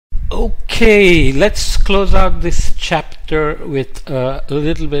Okay, let's close out this chapter with a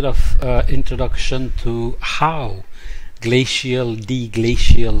little bit of introduction to how glacial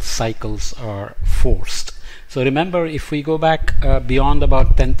deglacial cycles are forced. So remember, if we go back beyond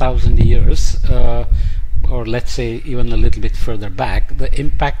about 10,000 years, or let's say even a little bit further back, the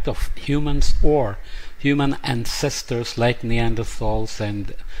impact of humans or human ancestors like Neanderthals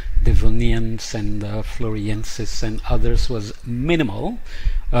and Devonians and Floriensis and others was minimal.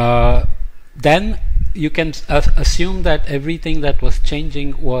 Then you can assume that everything that was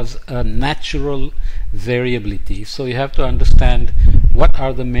changing was a natural variability. So you have to understand what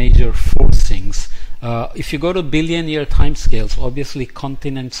are the major forcings. If you go to billion-year timescales, obviously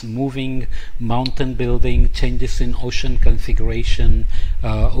continents moving, mountain building, changes in ocean configuration,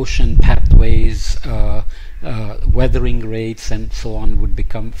 ocean pathways, weathering rates, and so on would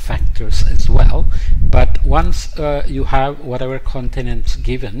become factors as well. But once you have whatever continents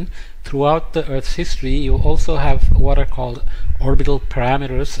given, throughout the Earth's history, you also have what are called orbital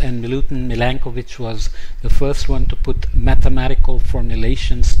parameters, and Milankovitch was the first one to put mathematical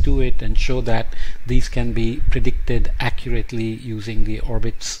formulations to it and show that these can be predicted accurately using the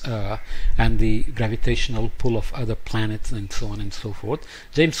orbits and the gravitational pull of other planets and so on and so forth.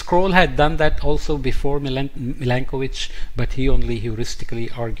 James Kroll had done that also before Milankovitch, but he only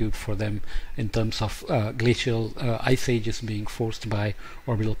heuristically argued for them in terms of glacial ice ages being forced by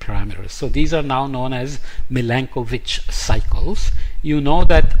orbital parameters. So these are now known as Milankovitch cycles. You know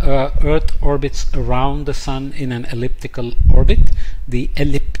that Earth orbits around the Sun in an elliptical orbit. The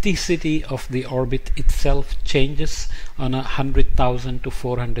ellipticity of the orbit itself changes on 100,000 to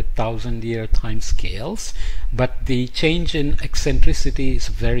 400,000 year time scales, but the change in eccentricity is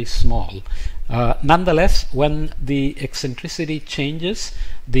very small. Nonetheless, when the eccentricity changes,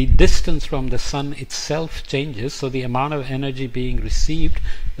 the distance from the Sun itself changes, so the amount of energy being received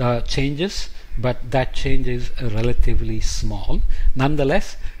changes, but that change is relatively small.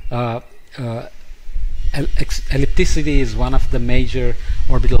 Nonetheless, ellipticity is one of the major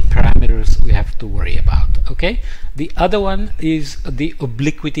orbital parameters we have to worry about. Okay, the other one is the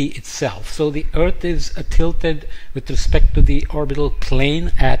obliquity itself. So the Earth is tilted with respect to the orbital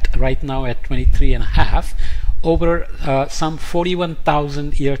plane at right now at 23.5. Over some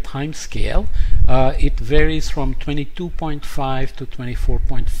 41,000 year time scale, it varies from 22.5 to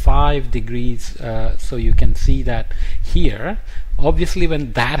 24.5 degrees, so you can see that here. Obviously,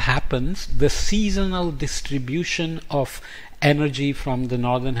 when that happens, the seasonal distribution of energy from the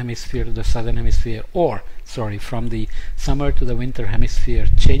northern hemisphere to the southern hemisphere, or sorry, from the summer to the winter hemisphere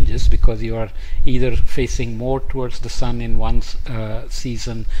changes, because you are either facing more towards the Sun in one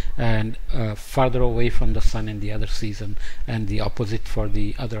season and farther away from the Sun in the other season, and the opposite for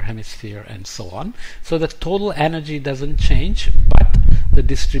the other hemisphere, and so on. So the total energy doesn't change, but the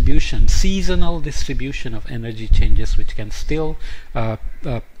distribution, seasonal distribution of energy changes, which can still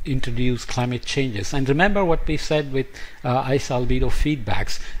introduce climate changes. And remember what we said with ice albedo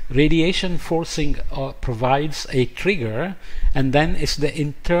feedbacks. Radiation forcing provides a trigger, and then it's the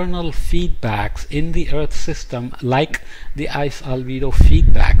internal feedbacks in the Earth system, like the ice albedo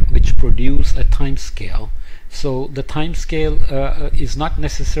feedback, which produce a time scale. So the time scale is not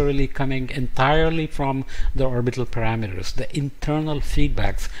necessarily coming entirely from the orbital parameters. The internal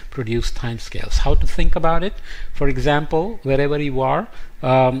feedbacks produce time scales. How to think about it? For example, wherever you are,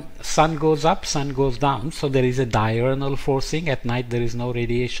 sun goes up, sun goes down, so there is a diurnal forcing. At night there is no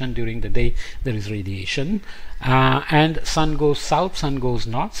radiation, during the day there is radiation. And sun goes south, sun goes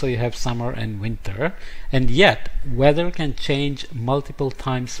north, so you have summer and winter. And yet weather can change multiple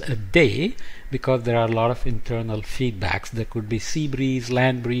times a day because there are a lot of internal feedbacks. There could be sea breeze,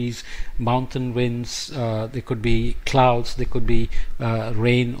 land breeze, mountain winds, there could be clouds, there could be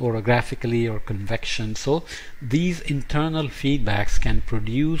rain orographically or convection. So these internal feedbacks can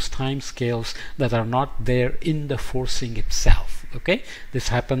produce time scales that are not there in the forcing itself. Okay, this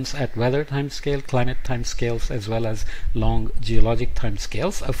happens at weather time scale, climate time scales, as well as long geologic time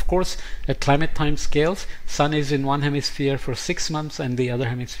scales. Of course, at climate time scales, sun is in one hemisphere for 6 months and the other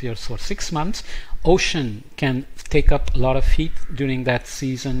hemisphere for 6 months. Ocean can take up a lot of heat during that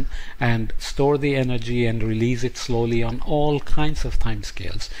season and store the energy and release it slowly on all kinds of time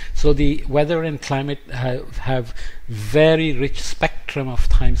scales. So the weather and climate have very rich spectrum of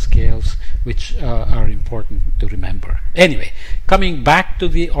time scales, which are important to remember. Anyway, coming back to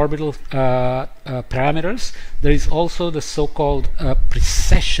the orbital parameters, there is also the so-called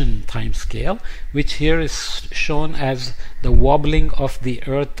precession time scale, which here is shown as the wobbling of the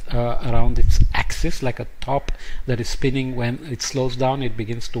Earth around its axis, like a top that is spinning. When it slows down, it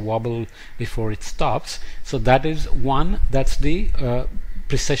begins to wobble before it stops. So that is one, that's the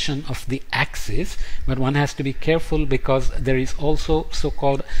precession of the axis, but one has to be careful because there is also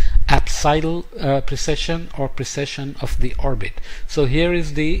so-called apsidal precession or precession of the orbit. So here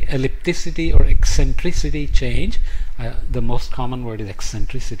is the ellipticity or eccentricity change. The most common word is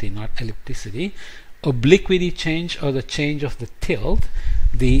eccentricity, not ellipticity. Obliquity change, or the change of the tilt,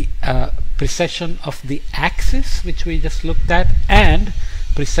 the precession of the axis, which we just looked at, and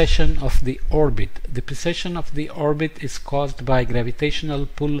precession of the orbit. The precession of the orbit is caused by gravitational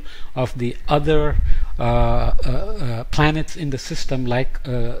pull of the other planets in the system, like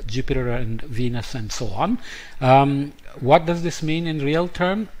Jupiter and Venus and so on. What does this mean in real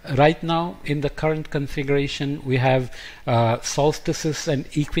term? Right now, in the current configuration, we have solstices and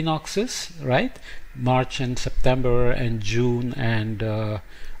equinoxes, right? March and September and June and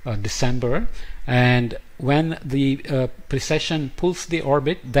December. And when the precession pulls the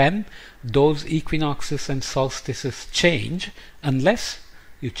orbit, then those equinoxes and solstices change, unless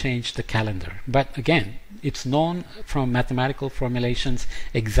you change the calendar. But again, it's known from mathematical formulations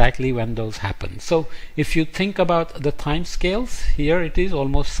exactly when those happen. So if you think about the time scales, here it is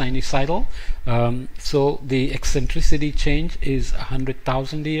almost sinusoidal. So the eccentricity change is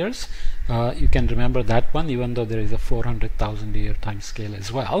 100,000 years. You can remember that one, even though there is a 400,000 year time scale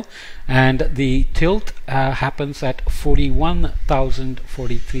as well. And the tilt happens at 41 to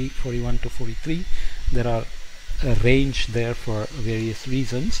 43. There are a range there for various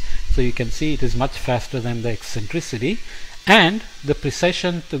reasons. So you can see it is much faster than the eccentricity, and the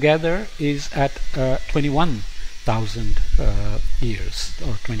precession together is at 21,000 years,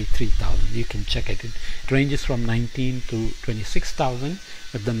 or 23,000. You can check it. It ranges from 19 to 26,000,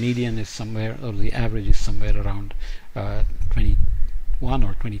 but the median is somewhere, or the average is somewhere around 21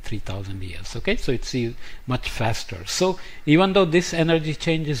 or 23,000 years. Okay, so it's much faster. So even though this energy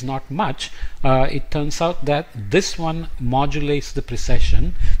change is not much, it turns out that this one modulates the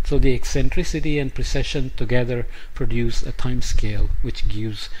precession. So the eccentricity and precession together produce a time scale which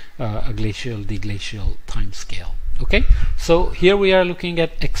gives a glacial deglacial time scale. Okay, so here we are looking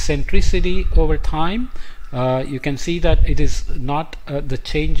at eccentricity over time. You can see that it is not, the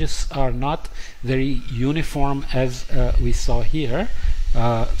changes are not very uniform as we saw here.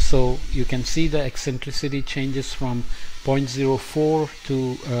 So you can see the eccentricity changes from 0.04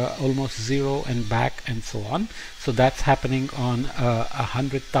 to almost 0 and back and so on. So that's happening on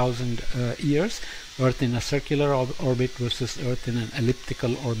 100,000 years. Earth in a circular orbit versus Earth in an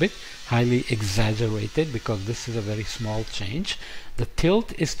elliptical orbit, highly exaggerated because this is a very small change. The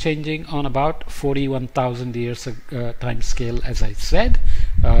tilt is changing on about 41,000 years time scale, as I said.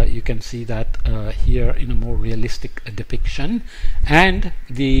 You can see that here in a more realistic depiction. And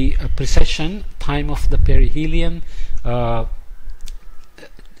the precession time of the perihelion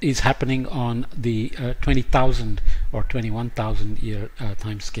is happening on the 20,000 or 21,000 year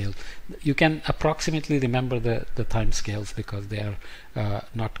time scale. You can approximately remember the time scales because they are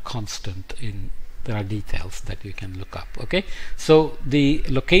not constant. There are details that you can look up. Okay, so the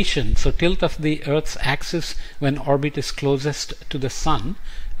location, so tilt of the Earth's axis when orbit is closest to the Sun.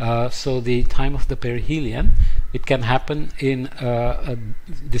 So the time of the perihelion, it can happen in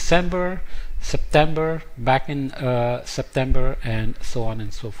December, September, back in September, and so on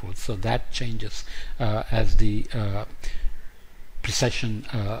and so forth. So that changes as the precession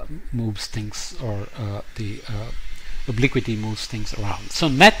moves things, or the obliquity moves things around. So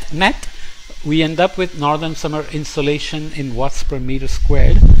net we end up with northern summer insolation in watts per meter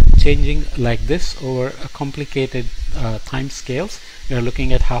squared, changing like this over a complicated time scales. We are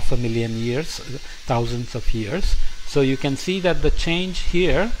looking at 500,000 years, thousands of years. So you can see that the change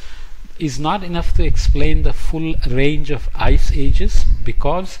here is not enough to explain the full range of ice ages,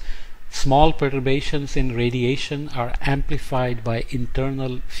 because small perturbations in radiation are amplified by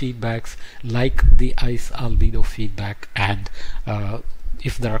internal feedbacks like the ice albedo feedback, and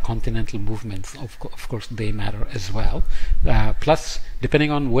if there are continental movements, of course they matter as well. Plus,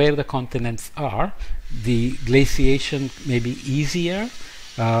 depending on where the continents are, the glaciation may be easier,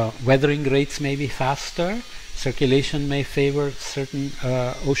 weathering rates may be faster, circulation may favor certain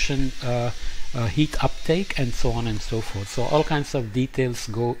ocean heat uptake, and so on and so forth. So all kinds of details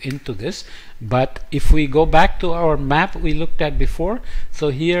go into this. But if we go back to our map we looked at before, so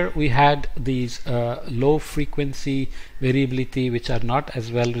here we had these low frequency variability which are not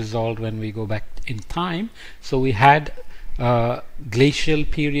as well resolved when we go back in time. So we had glacial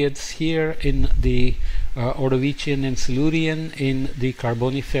periods here in the Ordovician and Silurian, in the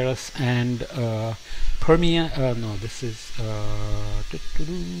Carboniferous and Permian. No, this is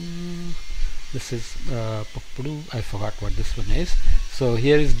This is I forgot what this one is. So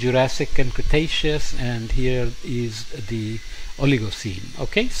here is Jurassic and Cretaceous, and here is the Oligocene.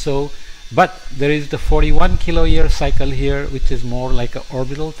 Okay, so but there is the 41 kiloyear cycle here, which is more like an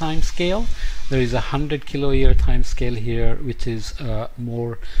orbital time scale. There is a 100 kiloyear time scale here, which is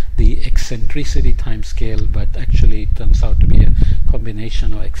more the eccentricity time scale, but actually it turns out to be a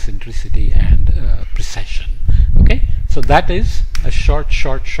combination of eccentricity and precession. Okay, so that is a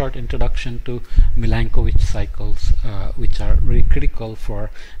short introduction to Milankovitch cycles, which are very critical for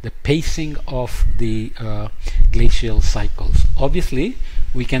the pacing of the glacial cycles. Obviously,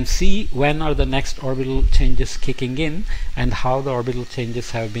 we can see when are the next orbital changes kicking in and how the orbital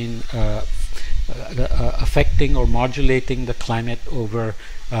changes have been affecting or modulating the climate over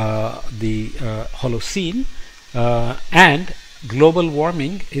the Holocene, and global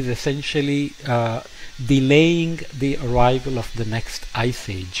warming is essentially delaying the arrival of the next ice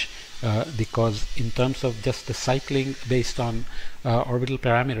age, because in terms of just the cycling based on orbital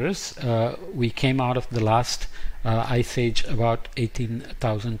parameters, we came out of the last ice age about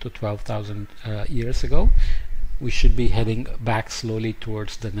 18,000 to 12,000 years ago. We should be heading back slowly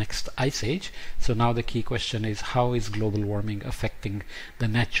towards the next ice age. So now the key question is, how is global warming affecting the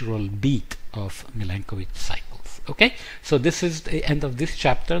natural beat of Milankovitch cycles? Okay, so this is the end of this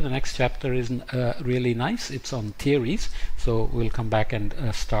chapter. The next chapter is really nice. It's on theories. So we'll come back and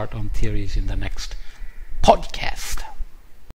start on theories in the next podcast.